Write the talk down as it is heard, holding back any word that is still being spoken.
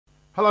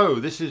Hello,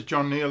 this is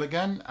John Neal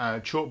again,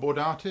 Chalkboard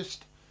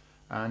Artist,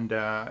 and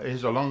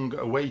here's a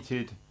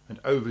long-awaited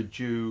and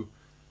overdue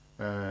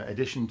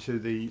addition to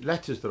the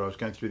letters that I was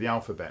going through the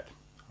alphabet.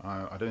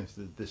 I don't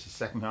know if this is the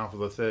second half or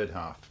the third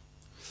half.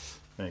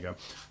 There you go.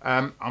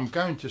 I'm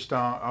going to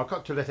start, I've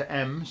got to letter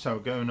M, so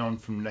going on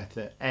from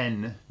letter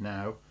N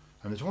now,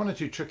 and there's one or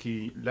two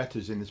tricky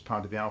letters in this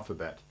part of the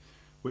alphabet,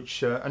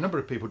 which a number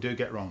of people do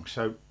get wrong.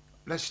 So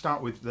let's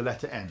start with the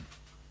letter N.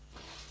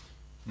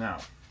 Now,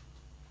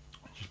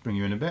 just bring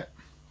you in a bit.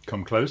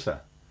 Come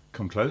closer.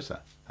 Come closer.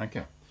 Thank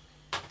you.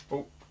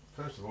 Oh,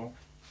 first of all,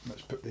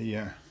 let's put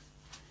the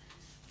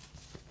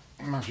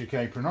magic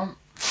apron on.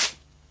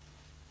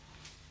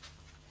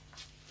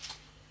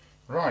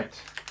 Right,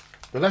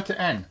 the letter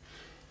N.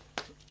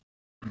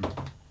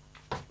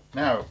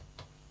 Now,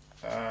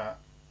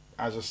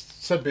 as I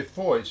said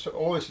before,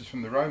 all this is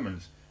from the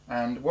Romans,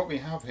 and what we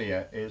have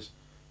here is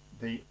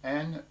the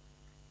N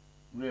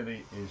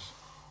really is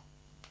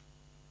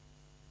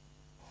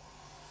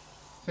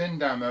thin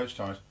down those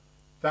sides.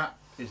 That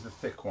is the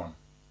thick one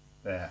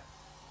there,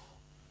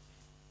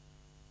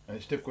 and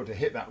it's difficult to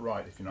hit that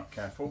right if you're not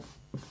careful.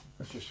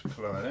 Let's just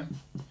colour that in.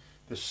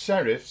 The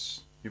serifs,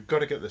 you've got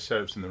to get the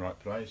serifs in the right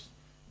place.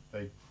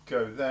 They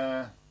go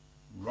there,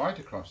 right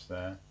across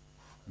there,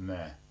 and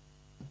there.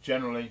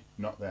 Generally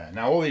not there.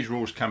 Now all these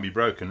rules can be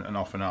broken, and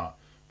often are,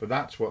 but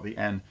that's what the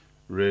N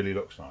really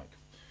looks like.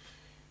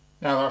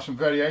 Now there are some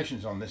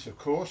variations on this, of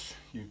course.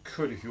 You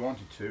could, if you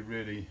wanted to,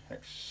 really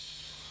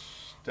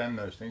extend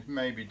those things.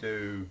 Maybe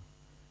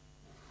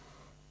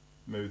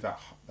move that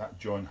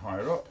joint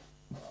higher up.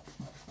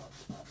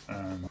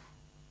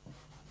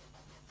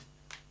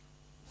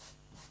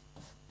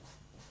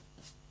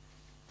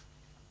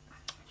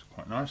 It's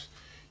quite nice.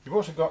 You've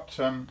also got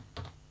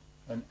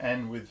an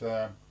N with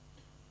a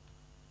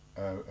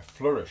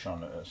flourish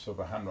on it, a sort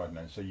of a handwriting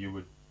N. So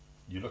you're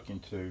looking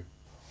to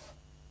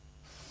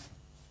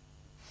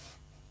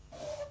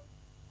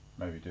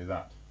maybe do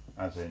that,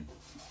 as in.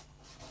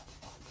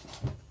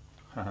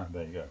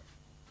 There you go.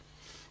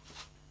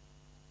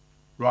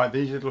 Right,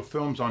 these little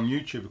films on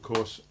YouTube, of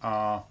course,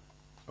 are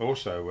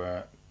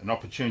also an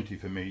opportunity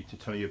for me to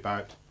tell you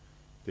about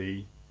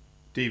the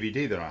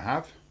DVD that I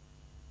have,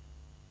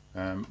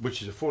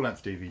 which is a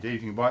full-length DVD. You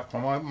can buy it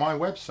from my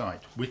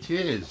website, which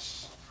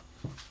is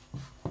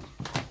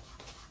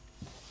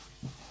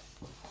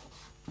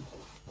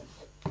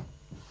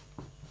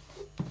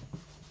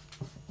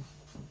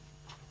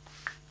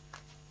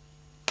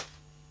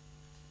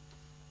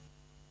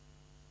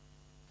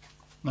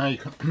now you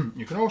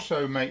can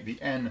also make the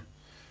N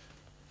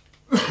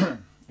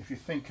if you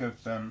think of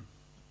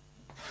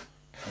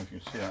if you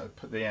can see that,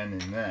 put the N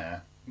in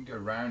there, you can go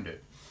round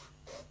it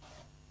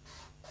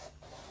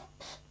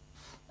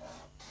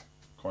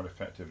quite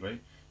effectively.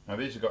 Now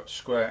these have got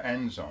square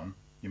ends on.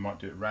 You might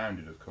do it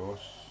rounded, of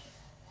course.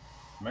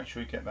 Make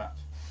sure you get that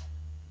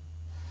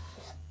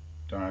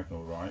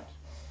diagonal right.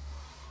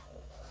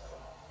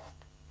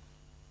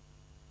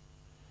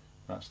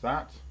 That's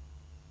that.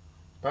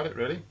 About it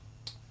really.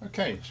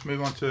 Okay, let's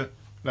move on to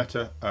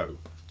letter O.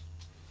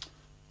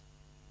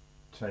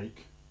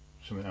 Take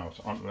something else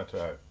on letter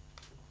O.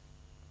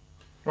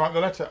 Right, the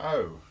letter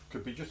O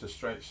could be just a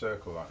straight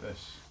circle like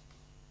this,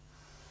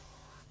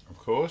 of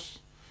course,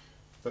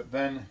 but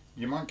then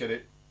you might get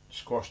it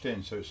squashed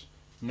in so it's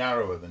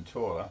narrower than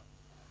taller,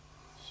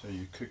 so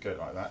you could get it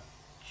like that.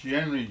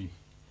 Generally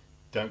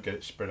don't get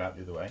it spread out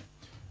the other way,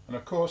 and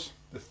of course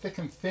the thick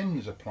and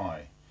thins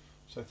apply.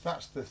 So if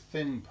that's the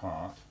thin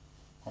part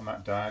on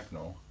that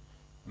diagonal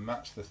and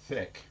that's the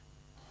thick,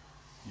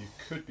 you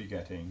could be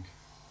getting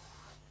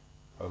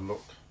a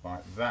look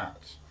like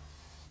that,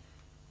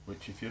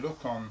 which if you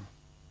look on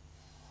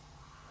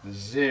the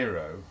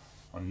 0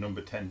 on number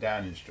 10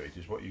 Downing Street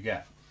is what you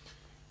get.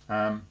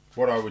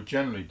 What I would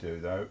generally do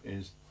though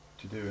is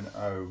to do an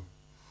O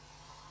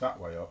that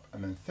way up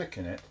and then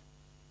thicken it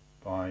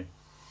by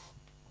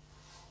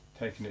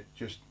taking it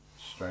just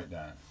straight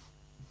down.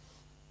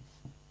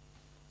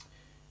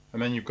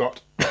 And then you've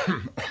got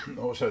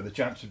also the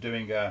chance of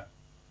doing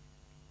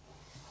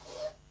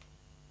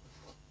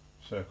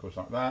circles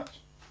like that,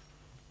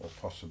 or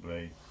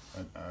possibly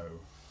an O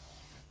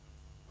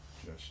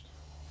just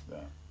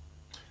there.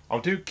 I'll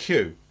do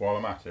Q while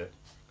I'm at it.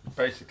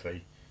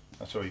 Basically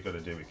that's all you've got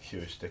to do with Q,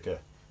 is stick a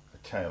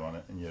tail on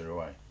it and you're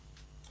away.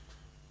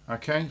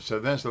 Okay, so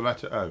there's the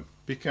letter O.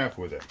 Be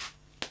careful with it.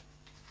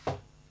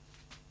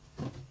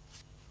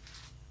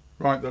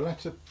 Right, the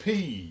letter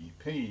P.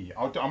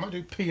 I might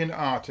do P and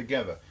R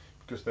together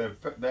because they're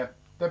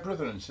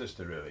brother and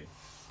sister really.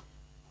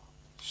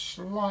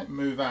 Slight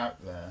move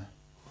out there.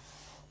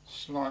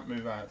 Slight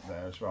move out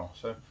there as well.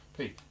 So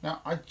P.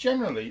 Now I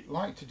generally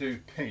like to do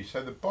P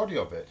so the body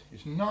of it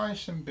is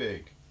nice and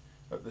big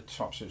at the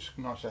top, so it's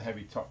nice and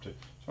heavy top too.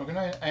 So I'm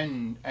going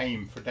to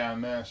aim for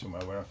down there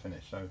somewhere where I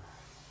finish. So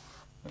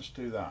let's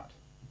do that,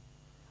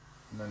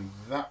 and then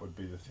that would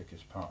be the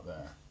thickest part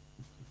there.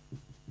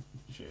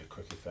 Show you a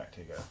quick effect.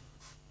 Here you go.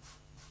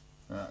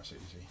 That's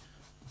easy.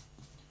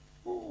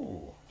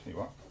 Ooh, tell you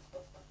what,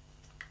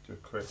 do a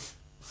quick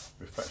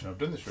reflection. I've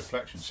done this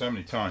reflection so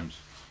many times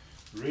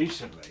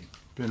recently.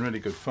 It's been really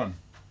good fun.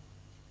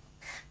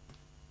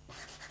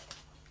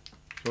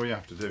 That's all you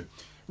have to do.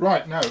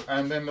 Right, no,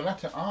 and then the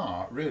letter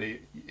R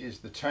really is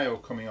the tail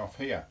coming off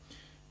here.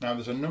 Now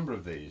there's a number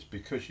of these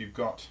because you've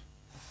got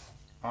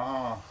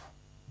R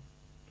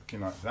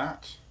looking like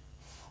that,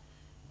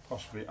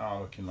 possibly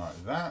R looking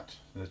like that.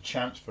 There's a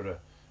chance for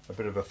a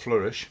bit of a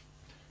flourish,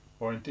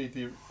 or indeed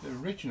the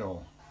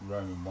original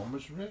Roman one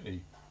was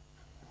really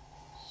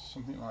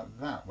something like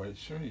that, where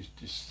it's really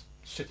just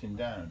sitting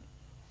down.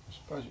 I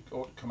suppose it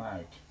ought to come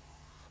out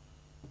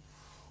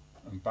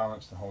and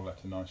balance the whole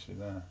letter nicely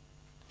there.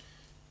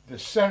 The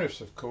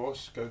serifs, of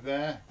course, go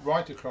there,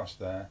 right across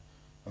there,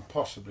 and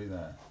possibly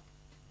there.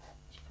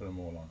 Let's put them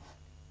all on.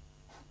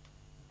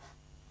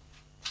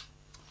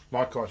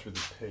 Likewise with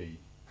the P.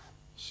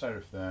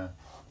 Serif there,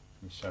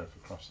 and the serif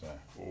across there.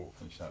 Oh,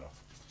 finish that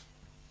off.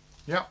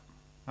 Yep,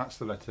 that's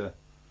the letter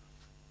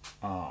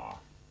R.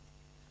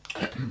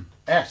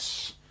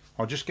 S.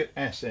 I'll just get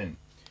S in.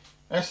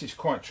 S is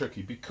quite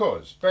tricky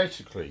because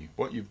basically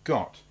what you've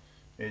got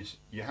is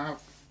you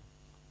have...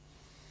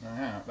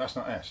 that's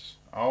not S.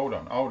 Hold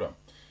on, hold on.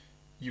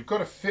 You've got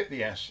to fit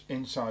the S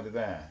inside of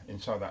there,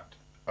 inside that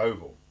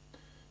oval.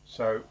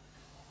 So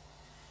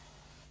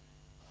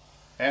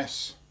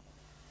S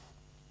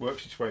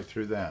works its way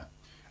through there.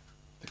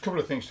 The couple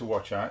of things to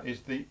watch out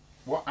is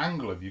what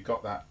angle have you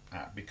got that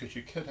at, because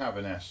you could have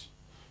an S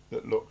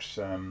that looks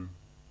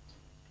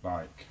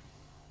like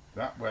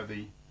that, where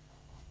the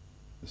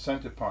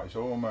centre part is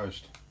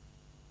almost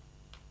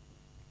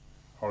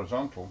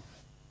horizontal,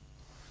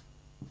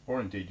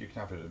 or indeed you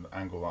can have it at an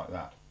angle like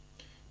that.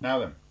 Now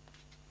then,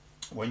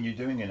 when you're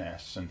doing an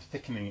S and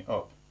thickening it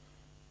up,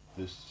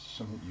 there's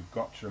something you've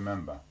got to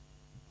remember,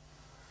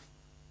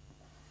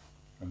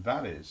 and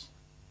that is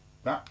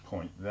that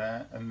point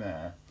there and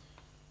there.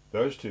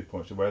 Those 2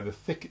 points are where the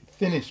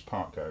thinnest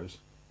part goes,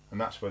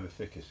 and that's where the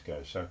thickest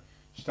goes. So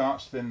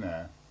starts thin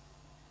there,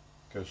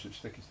 goes to its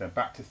thickest there,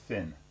 back to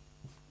thin,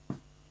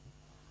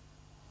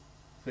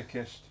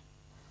 thickest,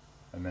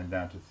 and then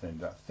down to thin.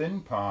 That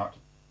thin part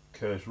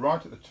curves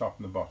right at the top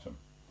and the bottom,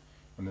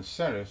 and the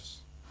serifs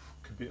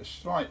could be a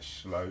slight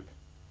slope,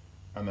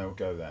 and they'll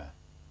go there.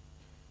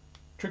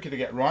 Tricky to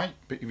get right,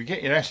 but if you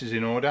get your S's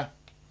in order,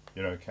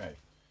 you're okay.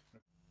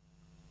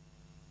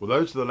 Well,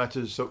 those are the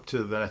letters up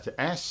to the letter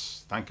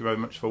S. Thank you very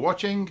much for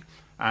watching,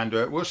 and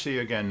we'll see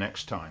you again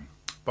next time.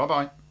 Bye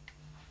bye.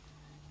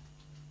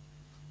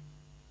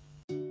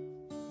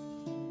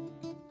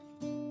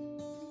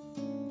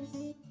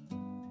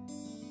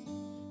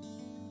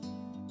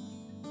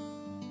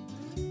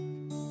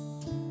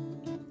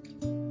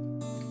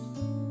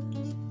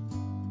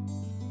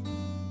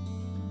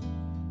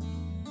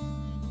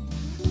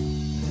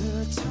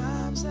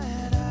 Times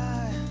that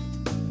I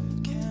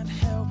can't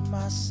help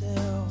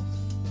myself.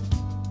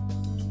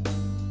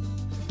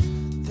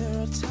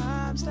 There are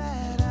times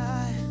that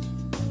I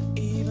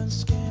even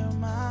scare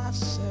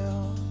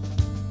myself.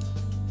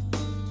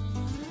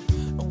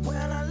 And when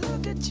I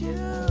look at you,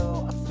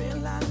 I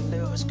feel I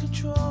lose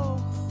control.